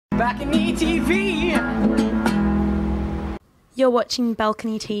Balcony TV. You're watching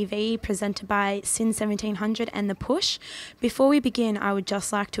Balcony TV, presented by Sin 1700 and The Push. Before we begin, I would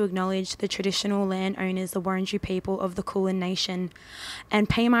just like to acknowledge the traditional landowners, the Wurundjeri people of the Kulin Nation, and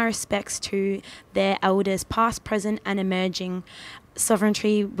pay my respects to their elders, past, present and emerging.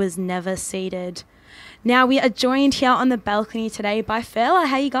 Sovereignty was never ceded. Now we are joined here on the balcony today by FERLA.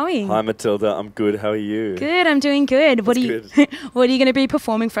 How are you going? Hi Matilda, I'm good. How are you? Good, I'm doing good. What are you going to be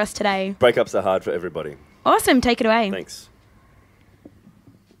performing for us today? Breakups are hard for everybody. Awesome, take it away. Thanks.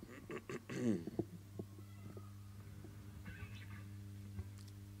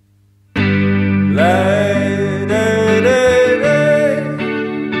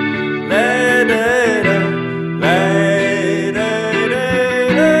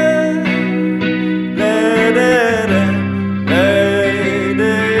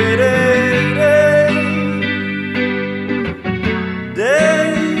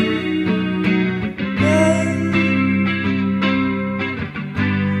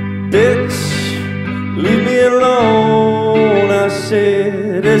 Bitch, leave me alone, I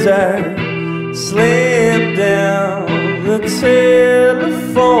said as I slammed down the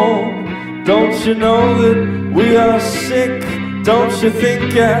telephone. Don't you know that we are sick? Don't you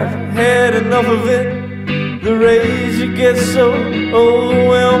think I've had enough of it? The rage it gets so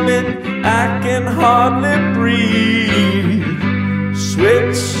overwhelming, I can hardly breathe.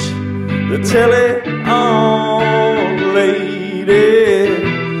 Switch the telly on, lady.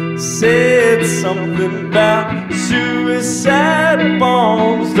 Said something about suicide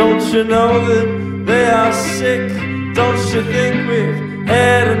bombs. Don't you know that they are sick? Don't you think we've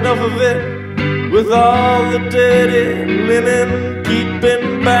had enough of it? With all the dirty linen,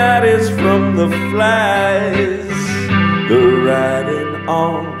 keeping bodies from the flies, the writing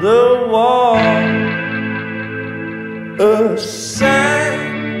on the wall, a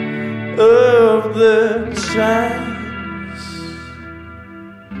sign of the times.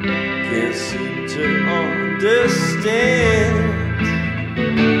 Can't seem to understand,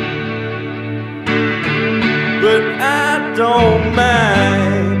 but I don't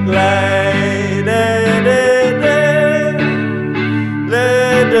mind. Like da da da,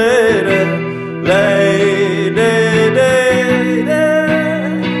 da da da, like da da da,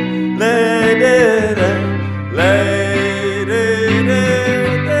 like da da, like da da da.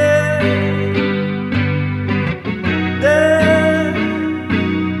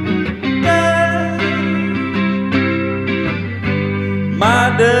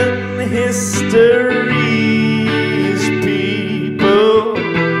 Modern history's people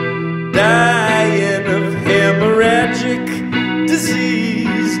dying of hemorrhagic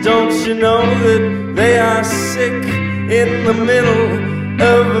disease. Don't you know that they are sick in the middle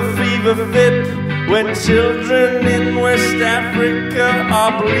of a fever fit, when children in West Africa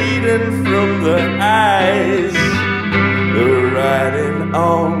are bleeding from the eyes, the writing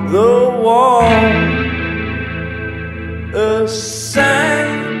on the wall, a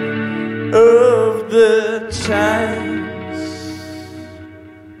sign of the times.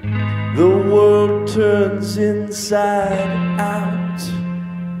 The world turns inside out,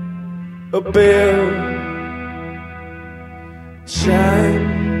 a bell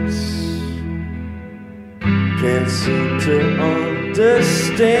chimes. Can't seem to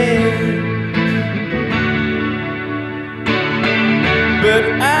understand, but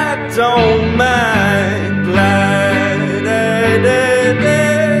I don't mind. Like da da da,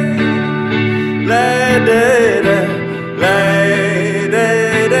 like da da, like da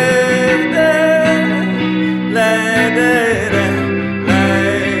da da, like da da,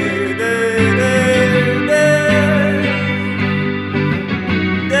 like da da da,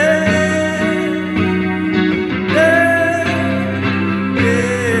 da da,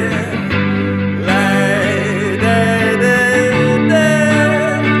 yeah, like da da da.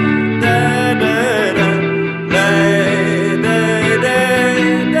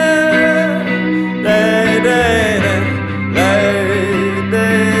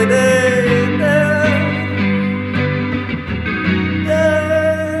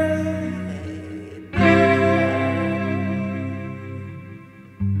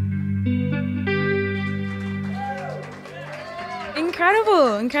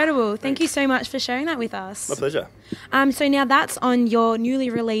 Incredible, incredible. Thank you so much for sharing that with us. My pleasure. So now that's on your newly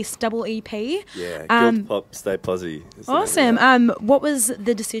released double EP. Yeah, Guilt Pop, Stay Posi. Awesome. What was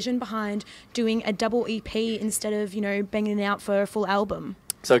the decision behind doing a double EP instead of, you know, banging it out for a full album?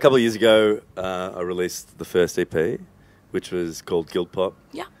 So a couple of years ago, I released the first EP, which was called Guilt Pop.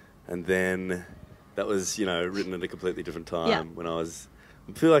 Yeah. And then that was, you know, written at a completely different time when I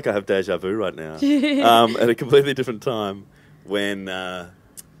feel like I have deja vu right now. At a completely different time when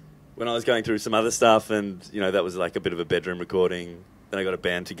when I was going through some other stuff, and you know that was like a bit of a bedroom recording. Then I got a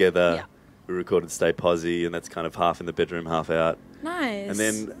band together. Yeah. We recorded Stay Posi, and that's kind of half in the bedroom, half out. Nice. And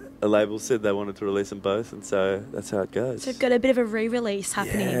then a label said they wanted to release them both, and so that's how it goes. So you've got a bit of a re-release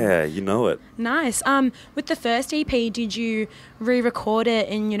happening. Yeah, you know it. Nice. With the first EP, did you re-record it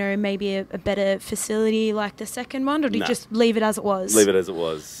in, you know, maybe a better facility like the second one, or did you just leave it as it was? Leave it as it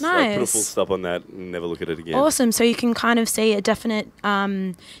was. Nice. Like, put a full stop on that and never look at it again. Awesome. So you can kind of see a definite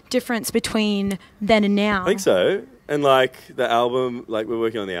difference between then and now. I think so. And like the album, like we're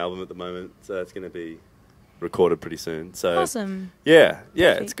working on the album at the moment, so it's going to be recorded pretty soon. So awesome. Yeah,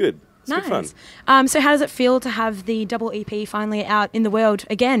 Perfect. it's good. It's nice. good fun. So how does it feel to have the double EP finally out in the world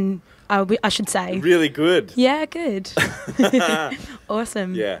again? I should say. Really good. Yeah, good.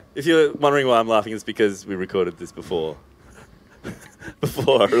 Awesome. Yeah. If you're wondering why I'm laughing, it's because we recorded this before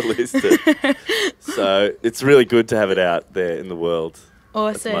I released it. So it's really good to have it out there in the world.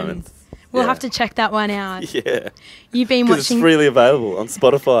 Awesome. At the moment. We'll have to check that one out. Yeah. You've been watching. It's freely available on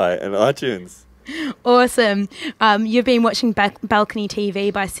Spotify and iTunes. Awesome. You've been watching Balcony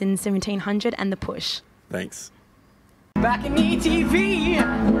TV by Sin 1700 and The Push. Thanks. BalconyTV.